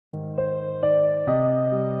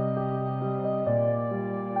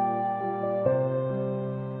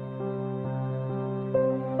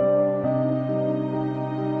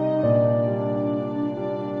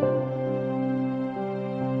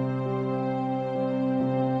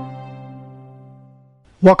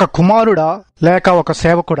ఒక కుమారుడా లేక ఒక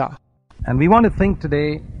సేవకుడా? And we want to think today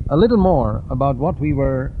a little more about what we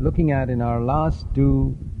were looking at in our last two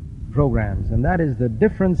programs, and that is the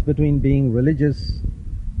difference between being religious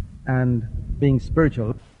and being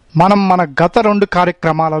spiritual. మన గత 2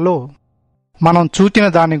 కార్యక్రమాలలో మనం చూచిన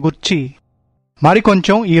దాని గురించి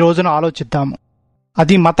మరికొంచెం ఈ రోజున ఆలోచిద్దాము.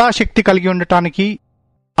 అది మతాశక్తి కలిగి ఉండటానికి,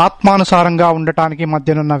 ఆత్మానుసారంగా ఉండటానికి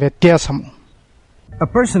మధ్యనున్న వ్యత్యాసము. A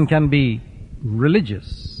person can be religious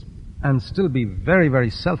and still be very,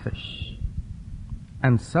 very selfish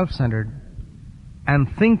and self-centered and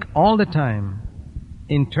think all the time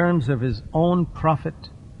in terms of his own profit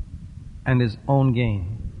and his own gain.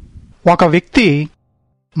 ఒక వ్యక్తి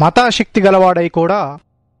మతాశక్తి గలవాడై కూడా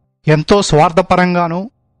ఎంతో స్వార్థపరంగాను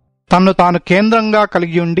తన్ను తాను కేంద్రంగా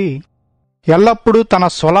కలిగి ఉండి ఎల్లప్పుడూ తన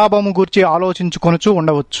స్వలాభము గురించి ఆలోచించుకొనుచూ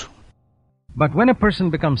ఉండవచ్చు. But when a person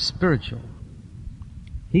becomes spiritual,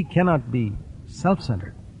 he cannot be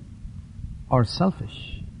self-centered or selfish.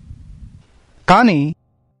 కానీ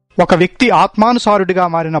ఒక వ్యక్తి ఆత్మానుసారుడిగా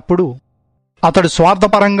మారినప్పుడు అతడు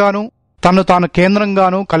స్వార్థపరంగాను తన్ను తాను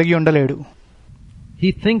కేంద్రంగాను కలిగి ఉండలేడు.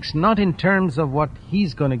 He thinks not in terms of what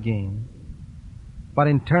he's going to gain, but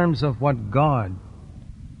in terms of what God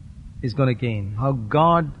is going to gain, how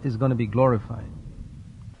God is going to be glorified.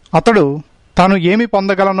 అతడు తాను ఏమి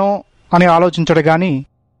పొందగలనో అని ఆలోచించడు గాని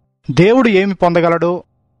దేవుడు ఏమి పొందగలడో,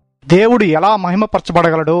 దేవుడు ఎలా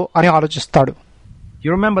మహిమపరచబడగలడో అని ఆలోచిస్తాడు.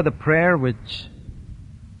 You remember the prayer which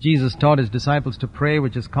Jesus taught his disciples to pray,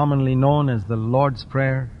 which is commonly known as the Lord's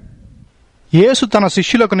Prayer? యేసు తన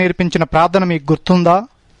శిష్యులకు నేర్పించిన ప్రార్థన మీకు గుర్తుందా?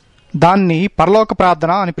 దాన్ని పరలోక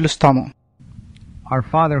ప్రార్థన అని పిలుస్తాము. Our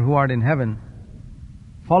Father who art in heaven,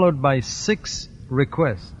 followed by 6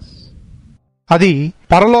 requests. అది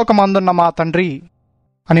పరలోకమందున్న మా తండ్రి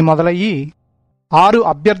అని మొదలయ్యి 6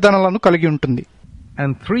 అభ్యర్థనలను కలిగి ఉంటుంది.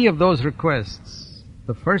 And 3 of those requests,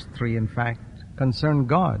 the first 3 in fact, concern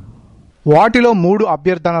God. వాటిలో 3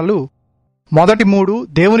 అభ్యర్థనలు, మొదటి 3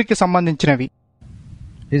 దేవునికి సంబంధించినవి.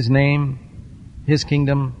 His name, His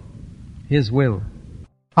kingdom, His will.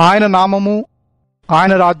 ఆయన నామము,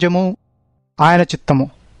 ఆయన రాజ్యము, ఆయన చిత్తము.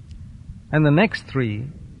 And the next 3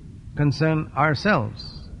 concern ourselves.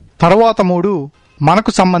 తరువాత 3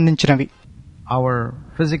 మనకు సంబంధించినవి. Our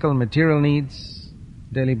physical material needs,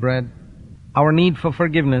 daily bread, our need for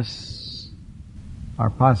forgiveness,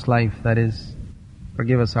 our past life, that is,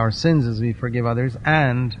 forgive us our sins as we forgive others,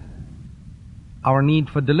 and our need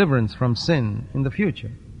for deliverance from sin in the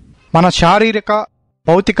future. మన శారీరక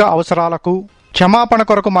భౌతిక అవసరాలకు, క్షమాపణ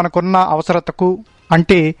కొరకు మనకున్న అవసరతకు,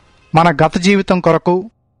 అంటే మన గత జీవితం కొరకు,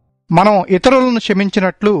 మనం ఇతరులను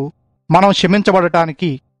క్షమించినట్లు మనం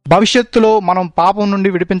క్షమించబడటానికి, భవిష్యత్తులో మనం పాపం నుండి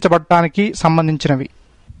విడిపించబడటానికి సంబంధించినవి.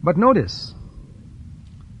 But notice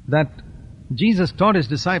that Jesus taught his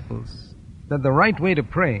disciples that the right way to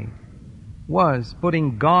pray was putting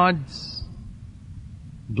God's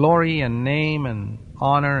glory and name and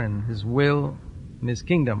honor and his will and his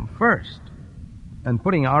kingdom first and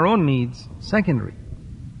putting our own needs secondary.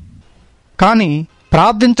 కానీ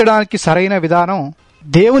ప్రార్థించడానికి సరైన విధానం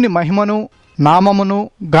దేవుని మహిమను, నామమును,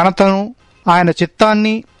 ఘనతను, ఆయన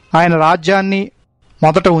చిత్తాన్ని, ఆయన రాజ్యాన్ని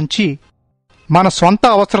మొదట ఉంచి మన స్వంత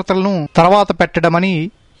అవసరతలను తర్వాత పెట్టడమని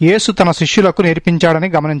యేసు తన శిష్యులకు నేర్పించాడని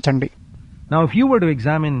గమనించండి. Now if you were to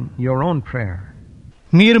examine your own prayer,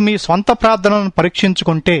 మీరు మీ స్వంత ప్రార్థనలను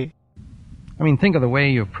పరీక్షించుకుంటే, think of the way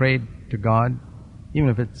you prayed to God, even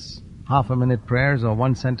if it's half a minute prayers or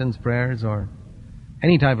 1 sentence prayers or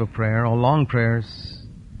any type of prayer or long prayers.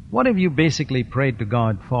 What have you basically prayed to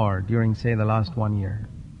God for during, say, the last 1 year?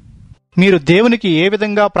 మీరు దేవునికి ఏ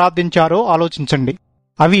విధంగా ప్రార్థించారో ఆలోచించండి.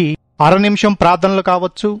 అవి 1/2 నిమిషం ప్రార్థనలు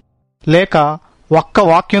కావచ్చు, లేక ఒక్క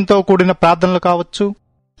వాక్యంతో కూడిన ప్రార్థనలు కావచ్చు,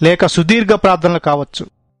 లేక సుదీర్ఘ ప్రార్థనలు కావచ్చు,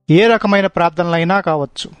 ఏ రకమైన ప్రార్థనలైనా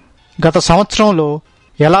కావచ్చు. గత సంవత్సరంలో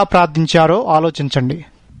ఎలా ప్రార్థించారో ఆలోచించండి.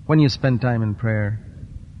 When you spend time in prayer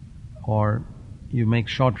or you make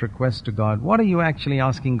short requests to God, what are you actually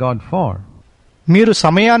asking God for? మీరు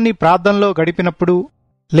సమయాన్ని ప్రార్థనలో గడిపినప్పుడు,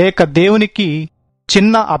 లేక దేవునికి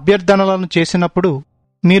చిన్న అభ్యర్థనలను చేసినప్పుడు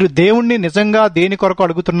మీరు దేవుణ్ణి నిజంగా దేని కొరకు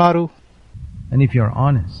అడుగుతున్నారు? And if you're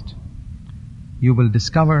honest, you will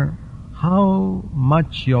discover how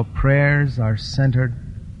much your prayers are centered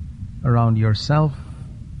around yourself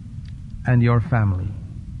and your family.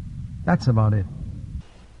 That's about it.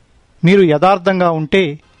 మీరు యథార్థంగా ఉంటే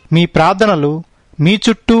మీ ప్రార్థనలు మీ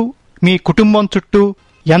చుట్టూ, మీ కుటుంబం చుట్టూ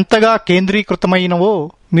ఎంతగా కేంద్రీకృతమైనవో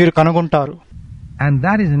మీరు కనుగొంటారు. And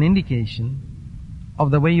that is an indication of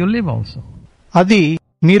the way you live also. అది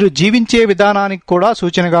మీరు జీవించే విధానానికి కూడా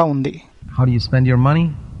సూచనగా ఉంది. How do you spend your money?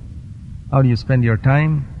 How do you spend your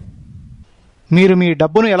time? మీరు మీ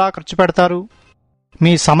డబ్బును ఎలా ఖర్చు పెడతారు?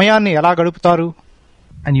 మీ సమయాన్ని ఎలా గడుపుతారు?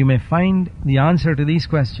 And you may find the answer to these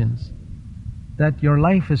questions that your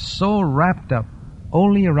life is so wrapped up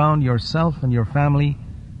only around yourself and your family,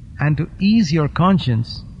 and to ease your conscience,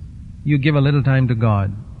 you give a little time to God.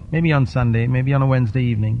 Maybe on Sunday, maybe on a Wednesday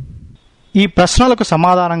evening. ఈ ప్రశ్నలకు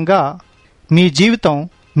సమాధానంగా మీ జీవితం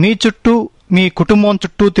మీ చుట్టూ, మీ కుటుంబం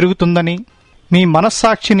చుట్టూ తిరుగుతుందని, మీ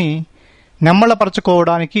మనస్సాక్షిని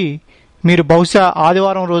నెమ్మళపరచుకోవడానికి మీరు బహుశా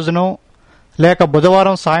ఆదివారం రోజునో లేక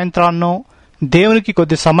బుధవారం సాయంత్రాన్నో దేవునికి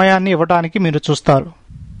కొద్ది సమయాన్ని ఇవ్వడానికి మీరు చూస్తారు.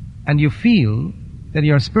 And you feel that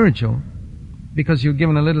you are spiritual because you've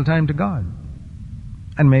given a little time to God,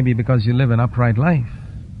 and maybe because you live an upright life.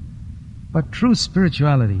 But true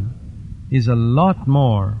spirituality is a lot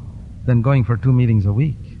more than going for 2 meetings a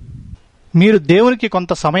week. మీరు దేవునికి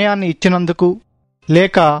కొంత సమయాన్ని ఇచ్చినందుకు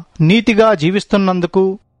లేక నీతిగా జీవిస్తున్నందుకు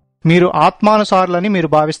మీరు ఆత్మానుసారులని మీరు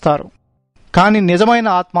భావిస్తారు. కానీ నిజమైన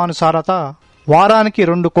ఆత్మానుసారత వారానికి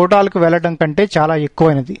 2 కోటాలకు వెళ్లడం కంటే చాలా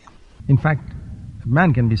ఎక్కువైనది. In fact, a man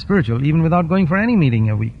can be spiritual even without going for any meeting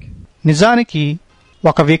a week. నిజానికి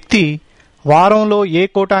ఒక వ్యక్తి వారంలో ఏ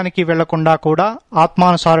కోటానికి వెళ్లకుండా కూడా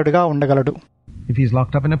ఆత్మానుసారుడిగా ఉండగలడు. If he's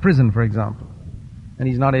locked up in a prison, for example, and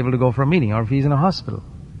he's not able to go for a meeting, or if he's in a hospital,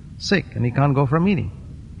 sick, and he can't go for a meeting,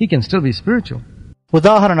 he can still be spiritual.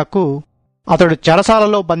 ఉదాహరణకు అతడు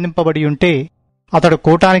చెరసాలలో బంధింపబడి ఉంటే అతడు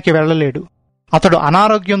కూటానికి వెళ్లలేడు. అతడు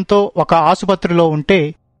అనారోగ్యంతో ఒక ఆసుపత్రిలో ఉంటే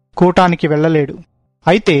కూటానికి వెళ్లలేడు.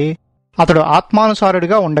 అయితే అతడు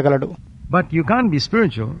ఆత్మానుసారుడిగా ఉండగలడు. But you can't be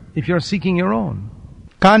spiritual if you're seeking your own.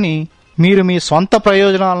 కానీ మీరు మీ స్వంత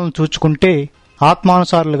ప్రయోజనాలను చూచుకుంటే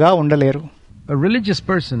ఆత్మానుసారులుగా ఉండలేరు. A religious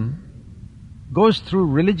person goes through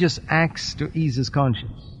religious acts to ease his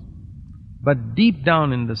conscience. But deep down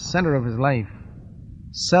in the center of his life,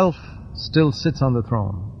 self still sits on the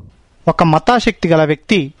throne. ఒక మతాశక్తి గల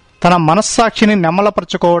వ్యక్తి తన మనస్సాక్షిని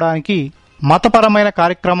నెమ్మలపరచుకోవడానికి మతపరమైన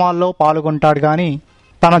కార్యక్రమాల్లో పాల్గొంటాడు గాని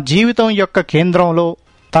తన జీవితం యొక్క కేంద్రంలో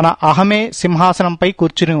తన అహమే సింహాసనంపై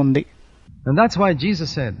కూర్చుని ఉంది. And that's why Jesus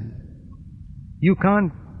said, you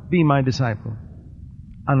can't be my disciple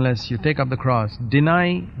unless you take up the cross, deny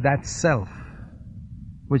that self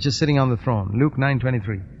which is sitting on the throne. Luke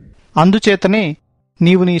 9:23. అందుచేతనే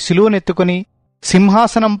నీవు నీ సిలువనెత్తుకుని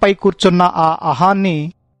సింహాసనంపై కూర్చున్న ఆ అహాన్ని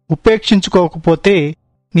ఉపేక్షించుకోకపోతే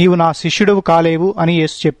నీవు నా శిష్యుడవు కాలేవు అని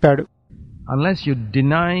యేసు చెప్పాడు. Unless you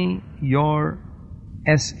deny your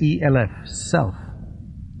self, self,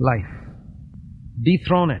 life,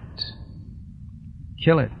 dethrone it,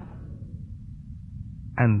 kill it,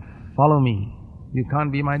 and follow me, you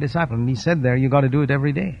can't be my disciple. And he said there, you got to do it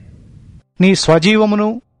every day. నీ స్వజీవమును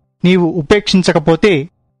నీవు ఉపేక్షించకపోతే,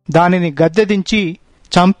 దానిని గద్దెదించి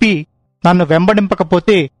చంపి నన్ను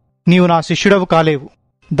వెంబడింపకపోతే నీవు నా శిష్యుడవు కాలేవు.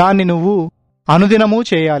 దాన్ని నువ్వు అనుదినము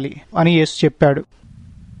చేయాలి అని యేసు చెప్పాడు.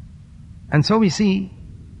 And so we see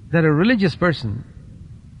that a religious person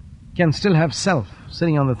can still have self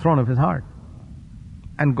sitting on the throne of his heart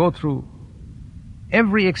and go through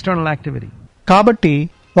every external activity. కాబట్టి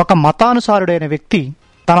ఒక మతానుసారుడైన వ్యక్తి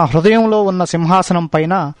తన హృదయంలో ఉన్న సింహాసనం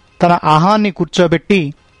పైన తన అహాన్ని కూర్చోబెట్టి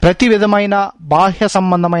ప్రతి విధమైన బాహ్య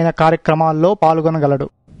సంబంధమైన కార్యక్రమాల్లో పాల్గొనగలడు.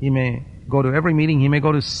 He may go to every meeting, he may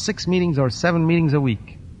go to 6 meetings or 7 meetings a week.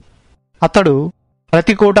 అతడు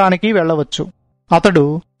ప్రతి కూటానికి వెళ్ళవచ్చు. అతడు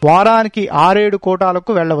వారానికి 6-7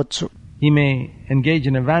 కూటాలకు వెళ్ళవచ్చు. He may engage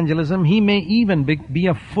in evangelism. He may even be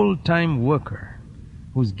a full-time worker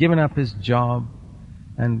who's given up his job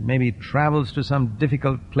and maybe travels to some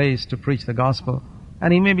difficult place to preach the gospel, and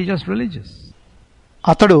he may be just religious.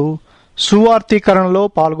 అతడు సువార్తీకరణలో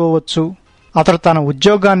పాల్గొవచ్చు. అతడు తన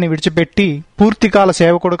ఉద్యోగాన్ని విడిచిపెట్టి పూర్తికాల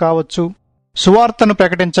సేవకుడు కావచ్చు. సువార్తను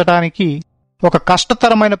ప్రకటించడానికి ఒక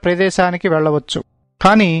కష్టతరమైన ప్రదేశానికి వెళ్ళవచ్చు.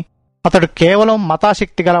 కానీ అతడు కేవలం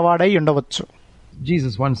మతాశక్తి గలవాడై ఉండవచ్చు.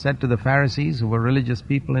 Jesus once said to the Pharisees, who were religious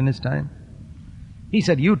people in his time, he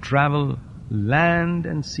said, you travel land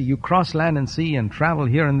and sea, you cross land and sea and travel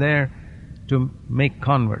here and there to make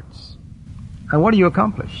converts. And what do you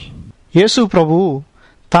accomplish? యేసు ప్రభువు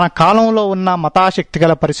తన కాలంలో ఉన్న మతాశక్తి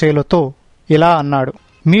గల పరిచయులతో ఇలా అన్నాడు,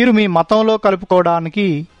 మీరు మీ మతంలో కలుపుకోవడానికి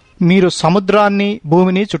మీరు సముద్రాన్ని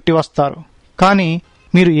భూమిని చుట్టి వస్తారు. కానీ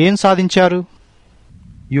మీరు ఏం సాధించారు?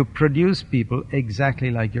 You produce people exactly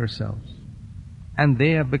like yourselves, and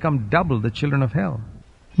they have become double the children of hell.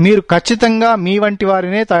 మీరు ఖచ్చితంగా మీ వంటి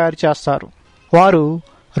వారినే తయారు చేస్తారు. వారు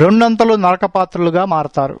 2 అంతలు నరకపాత్రులుగా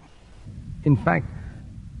మారతారు. In fact,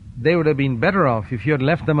 they would have been better off if you had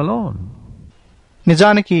left them alone.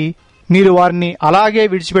 నిజానికి మీరు వారిని అలాగే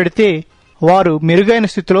విడిచిపెడితే వారు మెరుగైన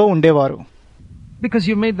స్థితిలో ఉండేవారు. Because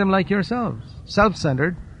you made them like yourselves,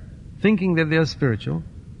 self-centered, thinking that they are spiritual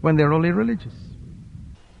when they are only religious.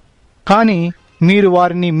 కానీ మీరు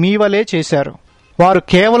వారిని మీ వలే చేశారు. వారు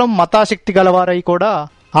కేవలం మతాశక్తి గలవారై కూడా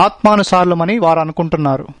ఆత్మానుసారులమని వారు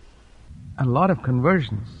అనుకుంటున్నారు. A lot of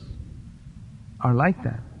conversions are like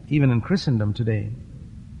that. Even in Christendom today,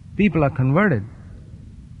 people are converted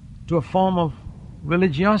to a form of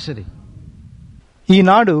religiosity.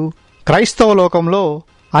 ఈనాడు క్రైస్తవ లోకంలో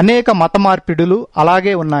అనేక మత మార్పిడులు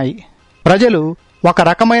అలాగే ఉన్నాయి. ప్రజలు ఒక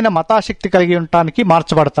రకమైన మతాశక్తి కలిగి ఉండటానికి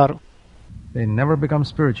మార్చబడతారు. They never become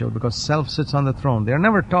spiritual because self sits on the throne. They are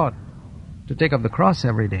never taught to take up the cross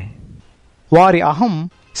every day. వారి అహం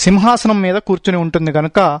సింహాసనం మీద కూర్చుని ఉంటుంది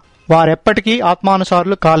గనుక వారెప్పటికీ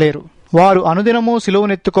ఆత్మానుసారులు కాలేరు. వారు అనుదినము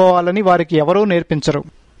సిలువనెత్తుకోవాలని వారికి ఎవరూ నేర్పించరు.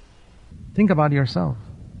 Think about yourself.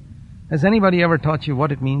 Has anybody ever taught you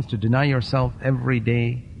what it means to deny yourself every day?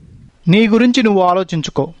 నీ గురించి నువ్వు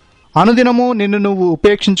ఆలోచించుకో. అనుదినము నిన్ను నువ్వు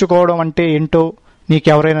ఉపేక్షించుకోవడం అంటే ఏంటో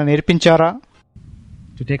నీకెవరైనా నేర్పించారా?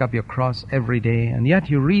 To take up your cross every day, and yet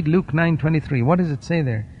you read Luke 9:23. What does it say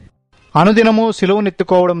there? అనుదినము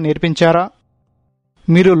సిలువనెత్తుకోవడం నేర్పించారా?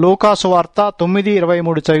 మీరు లూకాసు వార్త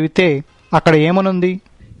 9:23 చదివితే అక్కడ ఏమనుంది?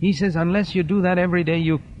 He says, unless you do that every day,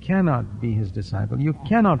 you cannot be his disciple. You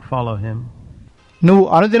cannot follow him. నువ్వు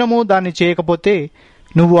అనుదినము దాన్ని చేయకపోతే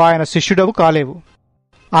నువ్వు ఆయన శిష్యుడవు కాలేవు,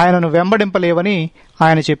 ఆయనను వెంబడింపలేవని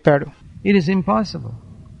ఆయన చెప్పాడు. It is impossible.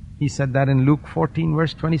 He said that in Luke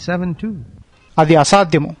 14:27 too. అది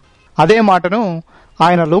అసాధ్యము. అదే మాటను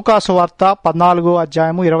ఆయన లూకాసు వార్త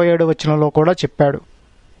 14:27 కూడా చెప్పాడు.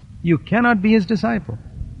 You cannot be his disciple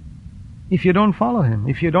if you don't follow him,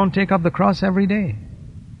 if you don't take up the cross every day.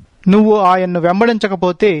 నువ్వు ఆయన్ను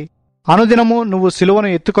వెంబడించకపోతే, అనుదినము నువ్వు సిలువను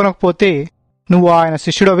ఎత్తుకొనకపోతే నువ్వు ఆయన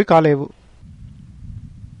శిష్యుడవి కాలేవు.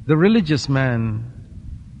 The religious man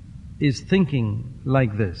is thinking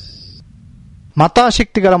like this.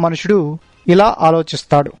 మతాశక్తి గల మనుషుడు ఇలా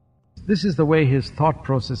ఆలోచిస్తాడు. This is the way his thought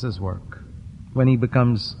processes work when he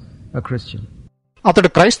becomes a Christian. అతడు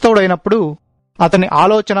క్రైస్తవుడైనప్పుడు అతని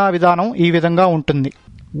ఆలోచన విధానం ఈ విధంగా ఉంటుంది.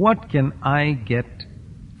 What can I get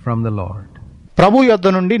from the Lord? ప్రభు యొద్ద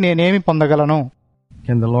నుండి నేనేమి పొందగలను?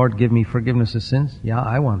 Can the Lord give me forgiveness of sins? Yeah,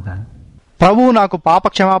 I want that. ప్రభువు నాకు పాప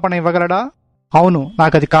క్షమాపణ ఇవ్వగలడా? అవును,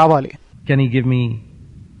 నాకది కావాలి. Can he give me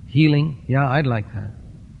healing? Yeah, I'd like that.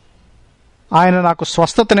 ఆయన నాకు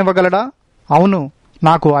స్వస్థతనివ్వగలడా? అవును,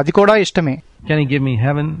 నాకు అది కూడా ఇష్టమే. Can he give me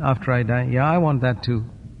heaven after I die? Yeah, I want that too.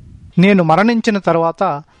 నేను మరణించిన తర్వాత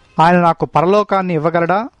ఆయన నాకు పరలోకాన్ని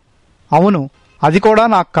ఇవ్వగలడా? అవును, అది కూడా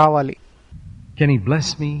నాకు కావాలి. Can he bless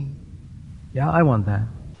me? Yeah, I want that.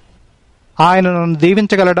 ఆయన నన్ను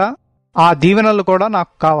దీవించగలడా? ఆ దీవెనలు కూడా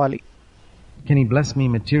నాకు కావాలి. Can he bless me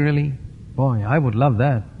materially? Boy, I would love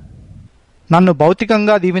that. నన్ను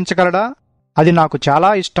భౌతికంగా దీవించగలడా? అది నాకు చాలా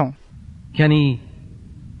ఇష్టం. Can he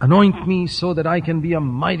anoint me so that I can be a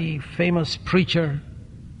mighty famous preacher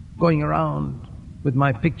going around with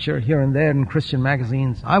my picture here and there in Christian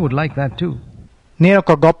magazines? I would like that too.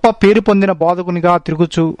 నేనొక గొప్ప పేరు పొందిన బోధకునిగా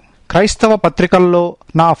తిరుగుచు క్రైస్తవ పత్రికల్లో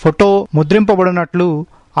నా ఫోటో ముద్రింపబడినట్లు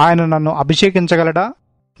ఆయన నన్ను అభిషేకించగలడా?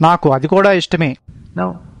 నాకు అది కూడా ఇష్టమే. Now,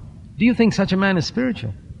 do you think such a man is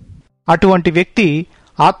spiritual? అటువంటి వ్యక్తి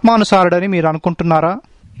ఆత్మానుసారుడని మీరు అనుకుంటున్నారా?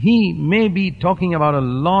 He may be talking about a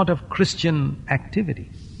lot of Christian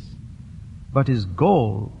activities, but his goal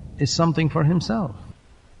is something for himself.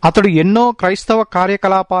 అతడు ఎన్నో క్రైస్తవ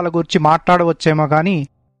కార్యకలాపాల గురించి మాట్లాడవచ్చేమో గాని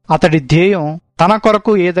అతడి ధ్యేయం తన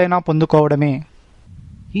కొరకు ఏదైనా పొందుకోవడమే.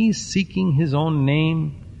 He is seeking his own name,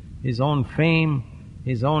 his own fame,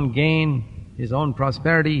 his own gain, his own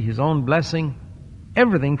prosperity, his own blessing,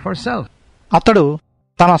 everything for self. అతడు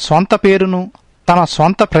తన స్వంత పేరును, తన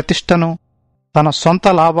స్వంత ప్రతిష్టను, తన సొంత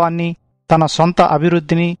లాభాన్ని, తన సొంత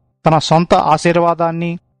అభివృద్ధిని, తన సొంత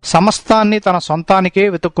ఆశీర్వాదాన్ని, సమస్తాన్ని తన సొంతానికే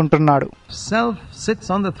వెతుక్కుంటున్నాడు. Self sits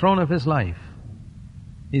on the throne of his life.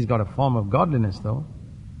 He's got a form of godliness though.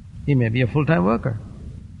 He may be a full-time worker.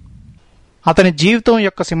 అతని జీవితం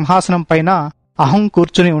యొక్క సింహాసనం పైన అహం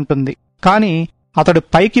కూర్చుని ఉంటుంది, కానీ అతడు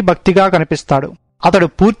పైకి భక్తిగా కనిపిస్తాడు. అతడు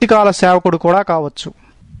పూర్తికాల సేవకుడు కూడా కావచ్చు.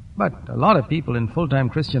 But a lot of people in full-time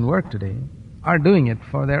Christian work today are doing it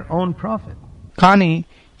for their own profit. కానీ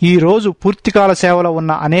ఈ రోజు పూర్తికాల సేవలో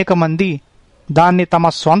ఉన్న అనేక మంది దాన్ని తమ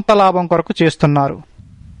స్వంత లాభం కొరకు చేస్తున్నారు.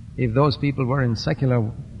 If those people were in secular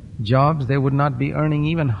jobs, they would not be earning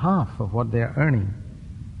even half of what they are earning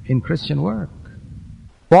in Christian work.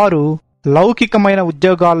 వారు లౌకికమైన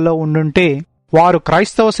ఉద్యోగాల్లో ఉండుంటే వారు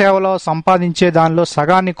క్రైస్తవ సేవలో సంపాదించే దానిలో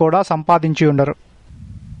సగాన్ని కూడా సంపాదించి ఉండరు.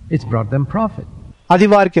 It's brought them profit. అది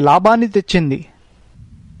వారికి లాభాన్ని తెచ్చింది.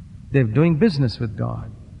 They're doing business with God.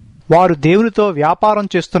 వారు దేవునితో వ్యాపారం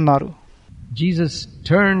చేస్తున్నారు. Jesus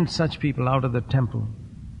turned such people out of the temple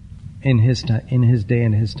in his day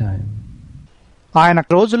and his time. ఆయన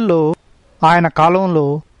రోజుల్లో, ఆయన కాలంలో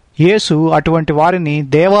యేసు అటువంటి వారిని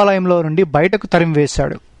దేవాలయంలో నుండి బయటకు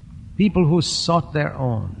తరిమివేశాడు. People who sought their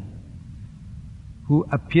own, who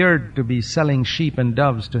appeared to be selling sheep and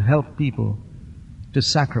doves to help people to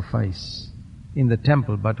sacrifice in the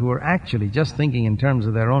temple, but who were actually just thinking in terms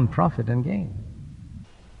of their own profit and gain.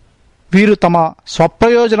 వీరు తమ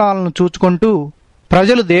స్వప్రయోజనాలను చూచుకుంటూ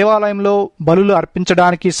ప్రజలు దేవాలయంలో బలులు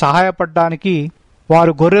అర్పించడానికి సహాయపడడానికి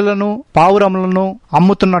వారు గొర్రెలను పావురములను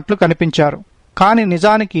అమ్ముతున్నట్లు కనిపించారు. కానీ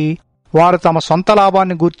నిజానికి వారు తమ సొంత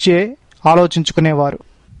లాభాన్ని గూర్చే ఆలోచించుకునేవారు.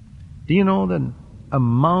 Do you know the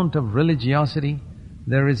amount of religiosity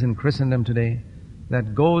there is in Christendom today that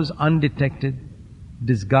goes undetected,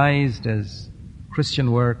 disguised as Christian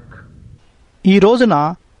work? ఈ రోజున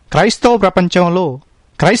క్రైస్తవ ప్రపంచంలో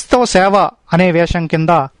క్రైస్తవ సేవ అనే వేషం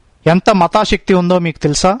కింద ఎంత మతాశక్తి ఉందో మీకు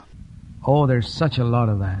తెలుసా? Oh, there's such a lot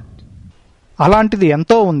of that. అలాంటిది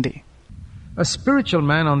ఎంతో ఉంది. A spiritual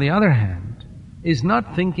man, on the other hand, is not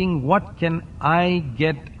thinking, what can I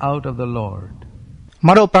get out of the Lord?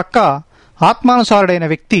 మరో ప్రక్క ఆత్మానుసారుడైన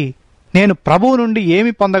వ్యక్తి నేను ప్రభువు నుండి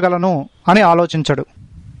ఏమి పొందగలను అని ఆలోచించడు.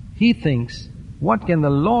 He thinks, what can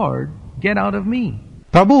the Lord get out of me?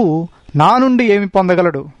 ప్రభువు నా నుండి ఏమి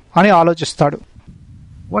పొందగలడు అని ఆలోచిస్తాడు.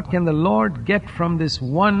 What can the Lord get from this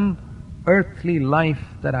one earthly life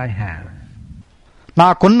that I have?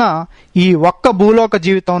 నాకున్న ఈ ఒక్క భూలోక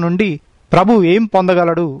జీవితం నుండి ప్రభువు ఏం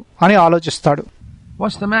పొందగలడు అని ఆలోచిస్తాడు.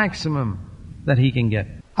 What's the maximum that he can get?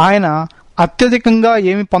 ఆయన అత్యధికంగా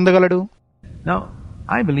ఏమి పొందగలడు? Now,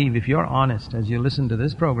 I believe if you're honest as you listen to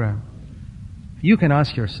this program, you can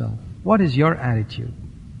ask yourself, what is your attitude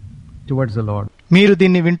towards the Lord? మీరు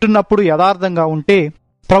దీన్ని వింటున్నప్పుడు యథార్థంగా ఉంటే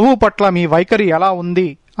ప్రభువు పట్ల మీ వైఖరి ఎలా ఉంది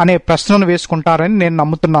అనే ప్రశ్నను వేసుకుంటారని నేను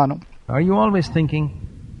నమ్ముతున్నాను. Are you always thinking,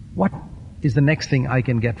 what is the next thing I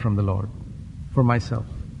can get from the Lord for myself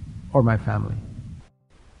or my family?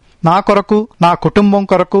 నా కొరకు, నా కుటుంబం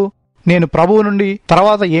కొరకు నేను ప్రభువు నుండి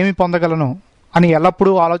తర్వాత ఏమి పొందగలను అని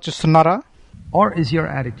ఎల్లప్పుడూ ఆలోచిస్తున్నారా? Or is your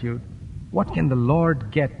attitude, what can the Lord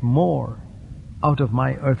get more out of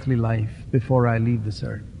my earthly life before I leave this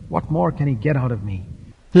earth? What more can he get out of me?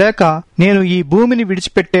 లేక నేను ఈ భూమిని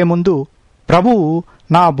విడిచిపెట్టే ముందు ప్రభువు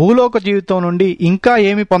నా భూలోక జీవితం నుండి ఇంకా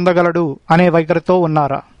ఏమి పొందగలడు అనే వైఖరితో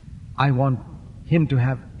ఉన్నారా? I want him to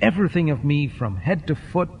have everything of me from head to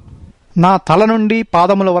foot. నా తల నుండి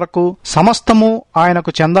పాదముల వరకు సమస్తము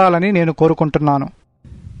ఆయనకు చెందాలని నేను కోరుకుంటున్నాను.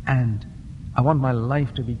 And I want my life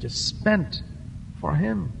to be just spent for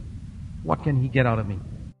him. What can he get out of me?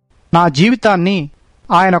 నా జీవితాన్ని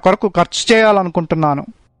ఆయన కొరకు ఖర్చు చేయాలనుకుంటున్నాను.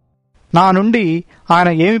 నా నుండి ఆయన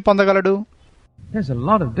ఏమి పొందగలడు? There's a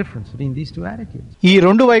lot of difference between these two attitudes. ఈ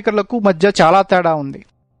రెండు వైఖరులకు మధ్య చాలా తేడా ఉంది.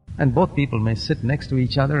 And both people may sit next to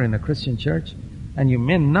each other in a Christian church, and you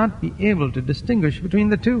may not be able to distinguish between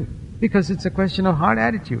the two, because it's a question of heart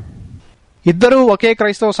attitude. ఇద్దరూ ఒకే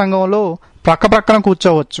క్రైస్తవ సంఘంలో ప్రక్కప్రక్కన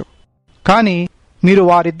కూర్చోవచ్చు, కానీ మీరు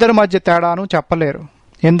వారిద్దరి మధ్య తేడాను చెప్పలేరు,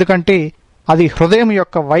 ఎందుకంటే అది హృదయం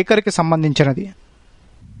యొక్క వైఖరికి సంబంధించినది.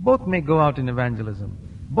 Both may go out in evangelism.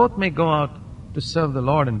 Both may go out to serve the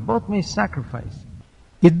Lord, and both may sacrifice.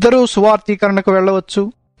 ఇద్దరూ సువార్తీకరణకు వెళ్ళవచ్చు,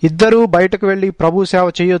 ఇద్దరూ బయటకు వెళ్లి ప్రభు సేవ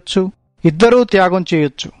చేయొచ్చు, ఇద్దరూ త్యాగం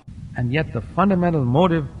చేయొచ్చు. And yet the fundamental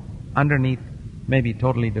motive underneath may be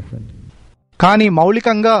totally different. కానీ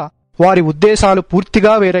మౌలికంగా వారి ఉద్దేశాలు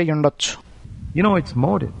పూర్తిగా వేరై ఉండొచ్చు. You know, it's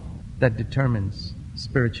motive that determines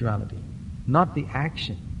spirituality, not the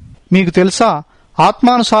action. మీకు తెలుసా,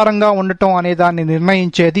 ఆత్మానుసారంగా ఉండటం అనే దాన్ని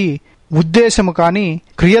నిర్ణయించేది ఉద్దేశము కానీ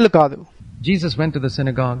క్రియలు కాదు. Jesus went to the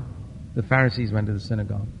synagogue. The Pharisees went to the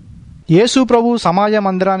synagogue. యేసు ప్రభు సమాజ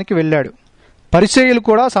మందిరానికి వెళ్ళాడు, పరిసయ్యులు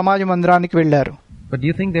కూడా సమాజ మందిరానికి వెళ్లారు. But do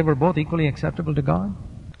you think they were both equally acceptable to God?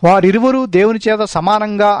 వారిరువురు దేవుని చేత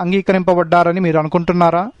సమానంగా అంగీకరింపబడ్డారని మీరు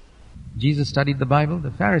అనుకుంటున్నారా? Jesus studied the Bible.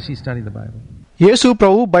 The Pharisees studied the Bible. Yesu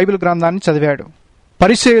Prabhu Bible గ్రంథాన్ని చదివాడు,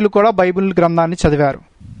 పరిసయ్యులు కూడా బైబిల్ గ్రంథాన్ని చదివారు.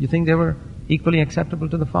 You think they were equally acceptable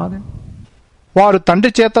to the Father? వారు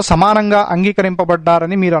తండ్రి చేత సమానంగా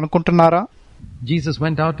అంగీకరింపబడ్డారని మీరు అనుకుంటున్నారా? Jesus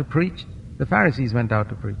went out to preach. The Pharisees went out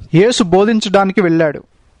to preach. యేసు బోధించడానికి వెళ్ళాడు,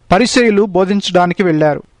 పరిసయ్యులు బోధించడానికి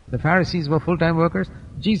వెళ్లారు. The Pharisees were full-time workers.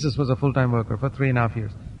 Jesus was a full-time worker for 3.5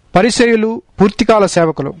 years. పరిసయ్యులు పూర్తికాల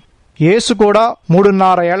సేవకులు, యేసు కూడా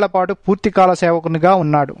 3.5 ఏళ్ల పాటు పూర్తికాల సేవకునిగా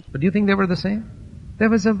ఉన్నాడు. But do you think they were the same?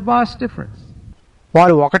 There was a vast difference.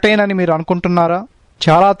 వారు ఒకటేనని మీరు అనుకుంటున్నారా?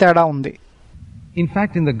 చాలా తేడా ఉంది. In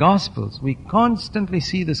fact, in the Gospels, we constantly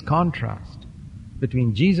see this contrast between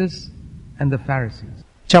Jesus and the Pharisees.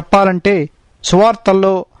 చెప్పాలంటే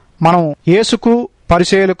సువార్తల్లో మనం యేసుకు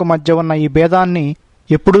పరిసయ్యులకు మధ్య ఉన్న ఈ భేదాన్ని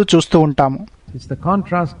ఎప్పుడూ చూస్తూ ఉంటాము. It's the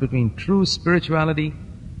contrast between true spirituality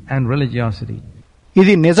and religiosity.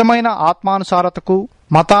 ఇది నిజమైన ఆత్మానుసారతకు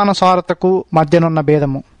మతానుసారతకు మధ్యనున్న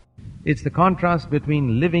భేదము. It's the contrast between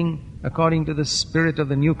living according to the spirit of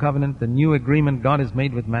the new covenant, the new agreement God has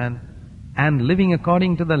made with man, and living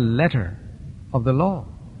according to the letter of the law.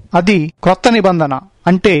 అది క్రొత్త నిబంధన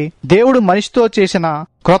అంటే దేవుడు మనిషితో చేసిన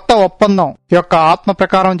క్రొత్త ఒప్పందం యొక్క ఆత్మ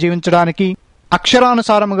ప్రకారం జీవించడానికి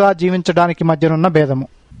అక్షరానుసారముగా జీవించడానికి మధ్యనున్న భేదము.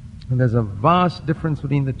 And there's a vast difference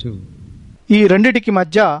between the two. ఈ రెండిటికి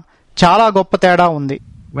మధ్య చాలా గొప్ప తేడా ఉంది.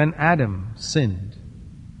 When Adam sinned,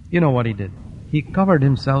 you know what he did? He covered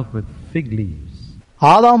himself with fig leaves.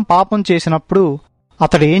 Adam పాపం చేసినప్పుడు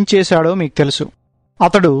అతడు ఏం చేశాడో మీకు తెలుసు.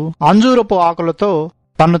 అతడు అంజూరపు ఆకులతో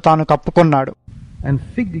తన్ను తాను కప్పుకొన్నాడు. And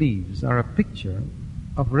fig leaves are a picture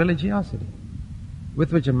of religiosity, with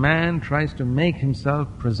which a man tries to make himself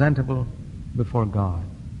presentable before God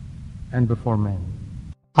and before men.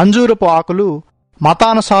 అంజూరపు ఆకులు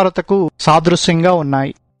మతానుసారతకు సాదృశ్యంగా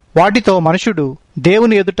ఉన్నాయి. వాటితో మనుషుడు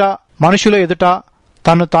దేవుని ఎదుట మనుషుల ఎదుట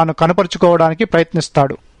తన్ను తాను కనపరుచుకోవడానికి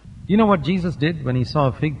ప్రయత్నిస్తాడు. You know what Jesus did when he saw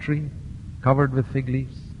a fig tree covered with fig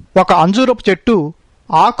leaves? ఒక అంజూరపు చెట్టు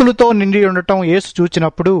ఆకులతో నిండి ఉండటం యేసు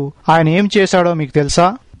చూచినప్పుడు ఆయన ఏం చేశాడో మీకు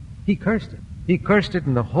తెలుసా? He cursed it. He cursed it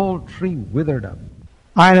and the whole tree withered up.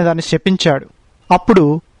 ఆయన దాన్ని శపించాడు.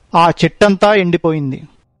 అప్పుడు ఆ చెట్టంతా ఎండిపోయింది.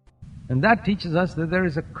 And that teaches us that there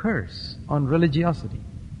is a curse on religiosity.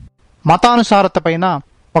 మతానుసారత పైన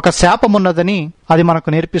ఒక శాపమున్నదని అది మనకు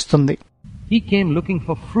నేర్పిస్తుంది. He came looking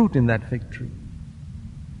for fruit in that fig tree.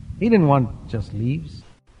 He didn't want just leaves.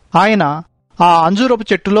 ఆయన ఆ అంజూరపు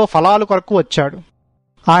చెట్టులో ఫలాలు కొరకు వచ్చాడు.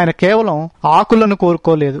 ఆయన కేవలం ఆకులను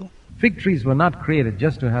కోరుకోలేదు. Fig trees were not created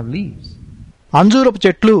just to have leaves. అంజూరపు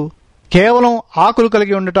చెట్లు కేవలం ఆకులు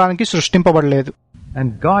కలిగి ఉండటానికి సృష్టింపబడలేదు. And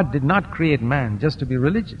God did not create man just to be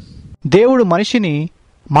religious. దేవుడు మనిషిని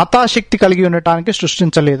మతాశక్తి కలిగి ఉండటానికి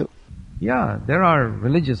సృష్టించలేదు. Yeah, there are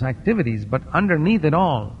religious activities, but underneath it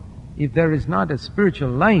all, if there is not a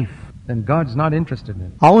spiritual life, then God's not interested in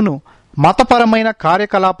it. అవును, మతపరమైన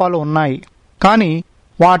కార్యకలాపాలు ఉన్నాయి. కానీ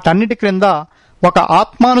వాటన్నిటి క్రింద ఒక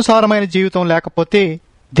ఆత్మానుసారమైన జీవితం లేకపోతే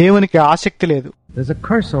దేవునికి ఆసక్తి లేదు. There's a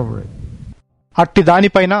curse over it. అట్టి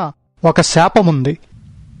దానిపైన ఒక శాపముంది.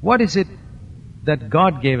 What is it that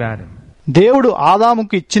God gave Adam? దేవుడు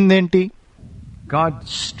ఆదాముకు ఇచ్చిందేంటి? God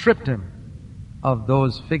stripped him of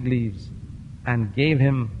those fig leaves and gave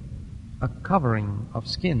him a covering of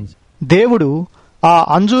skins. దేవుడు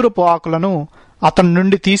ఆ అంజూరపు ఆకులను అతని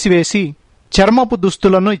నుండి తీసివేసి చర్మపు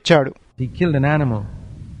దుస్తులను ఇచ్చాడు. He killed an animal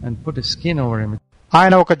and put a skin over him.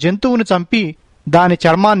 ఆయన ఒక జంతువును చంపి దాని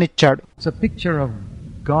చర్మాన్నిచ్చాడు. It's a picture of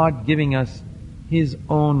God giving us His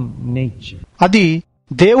own nature. అది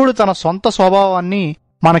దేవుడు తన సొంత స్వభావాన్ని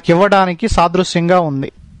మనకివ్వడానికి సాదృశ్యంగా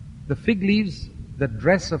ఉంది. The fig leaves, the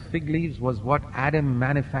dress of fig leaves was what Adam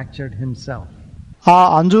manufactured himself.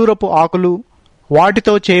 ఆ అంజూరపు ఆకులు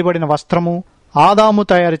వాటితో చేయబడిన వస్త్రము ఆదాము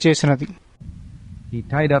తయారు చేసినది. He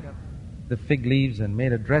tied up the fig leaves and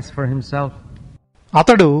made a dress for himself.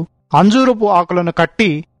 అతడు అంజూరపు ఆకులను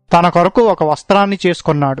కట్టి తన కొరకు ఒక వస్త్రాన్ని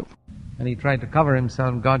చేసుకున్నాడు. And he tried to cover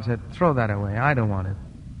himself. God said, "Throw that away. I don't want it."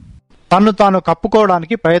 తన్ను తాను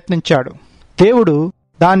కప్పుకోవడానికి ప్రయత్నించాడు. దేవుడు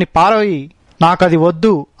దాన్ని పారవేయి, నాకది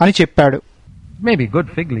వద్దు అని చెప్పాడు. Maybe good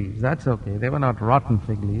fig leaves, that's okay. They were not rotten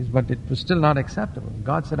fig leaves, but it was still not acceptable.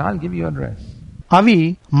 God said, "I'll give you a dress."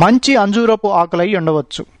 అవి మంచి అంజూరపు ఆకులై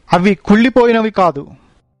ఉండవచ్చు. అవి కుళ్ళిపోయినవి కాదు.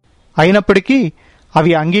 అయినప్పటికీ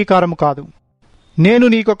అవి అంగీకారము కాదు. నేను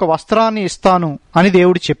నీకొక వస్త్రాన్ని ఇస్తాను అని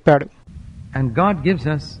దేవుడు చెప్పాడు. And God gives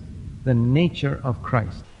us the nature of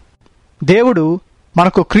Christ. దేవుడు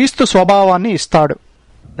మనకు క్రీస్తు స్వభావాన్ని ఇస్తాడు.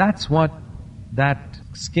 That's what that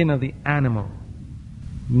skin of the animal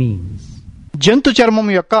means. జంతు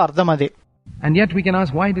చర్మం యొక్క అర్థం అదే. And yet we can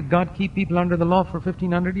ask, why did God keep people under the law for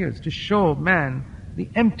 1500 years? To show man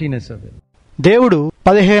the emptiness of it. దేవుడు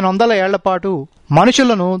 1500 ఏళ్ల పాటు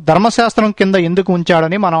మనుషులను ధర్మశాస్త్రం కింద ఎందుకు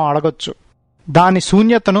ఉంచాడని మనం అడగొచ్చు. దాని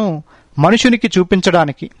శూన్యతను మనుషునికి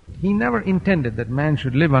చూపించడానికి. He never intended that man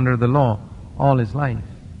should live under the law all his life.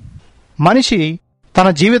 మనిషి తన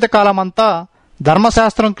జీవితకాలమంతా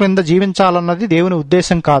ధర్మశాస్త్రం క్రింద జీవించాలన్నది దేవుని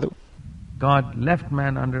ఉద్దేశం కాదు. God left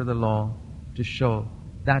man under the law to show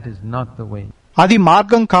that is not the way. అది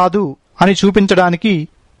మార్గం కాదు అని చూపించడానికి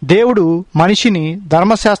దేవుడు మనిషిని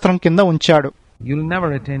ధర్మశాస్త్రం కింద ఉంచాడు. You'll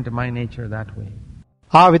never attain to my nature that way.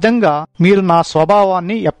 ఆ విధంగా మీరు నా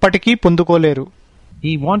స్వభావాన్ని ఎప్పటికీ పొందుకోలేరు.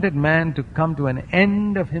 He wanted man to come to an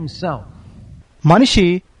end of himself.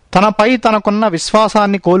 మనిషి తనపై తనకున్న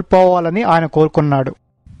విశ్వాసాన్ని కోల్పోవాలని ఆయన కోరుకున్నాడు.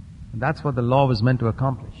 That's what the law was meant to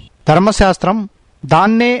accomplish. ధర్మశాస్త్రం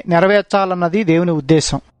దాన్నే నెరవేర్చాలన్నది దేవుని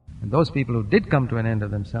ఉద్దేశం. And those people who did come to an end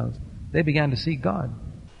of themselves, they began to seek God.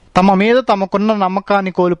 తమ మీద తమకున్న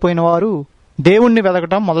నమ్మకాన్ని కోల్పోయిన వారు దేవుణ్ణి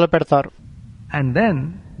వెదకటం మొదలు పెడతారు. And then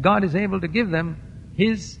God is able to give them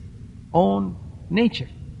His own nature.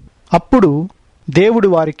 అప్పుడు దేవుడు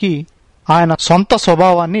వారికి ఆయన సొంత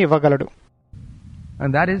స్వభావాన్ని ఇవ్వగలడు.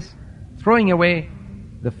 And that is throwing away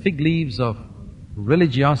the fig leaves of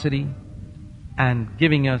religiosity and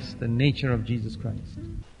giving us the nature of Jesus Christ.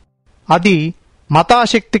 అది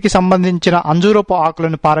మతాశక్తికి సంబంధించిన అంజూరపు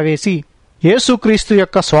ఆకులను పారవేసి యేసుక్రీస్తు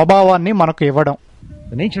యొక్క స్వభావాన్ని మనకు ఇవ్వడం.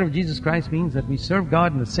 The nature of Jesus Christ means that we serve God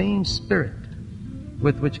in the same spirit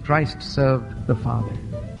with which Christ served the Father.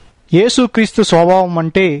 యేసుక్రీస్తు స్వభావం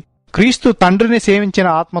అంటే క్రీస్తు తండ్రిని సేవించిన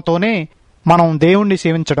ఆత్మతోనే మనం దేవుణ్ణి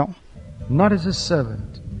సేవించడం. Not as a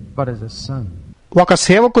servant, but as a son. ఒక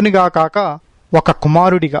సేవకునిగా కాక ఒక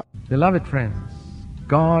కుమారుడిగా. Beloved friends,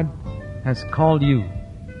 God has called you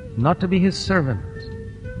not to be His servant,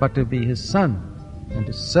 but to be His son and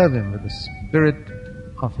to serve Him with the spirit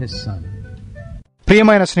of His son.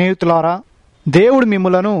 ప్రియమైన స్నేహితులారా, దేవుడు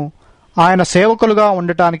మిమ్ములను ఆయన సేవకులుగా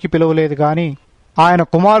ఉండటానికి పిలువలేదు గాని ఆయన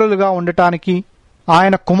కుమారులుగా ఉండటానికి,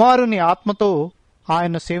 ఆయన కుమారుని ఆత్మతో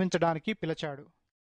ఆయన సేవించడానికి పిలిచాడు.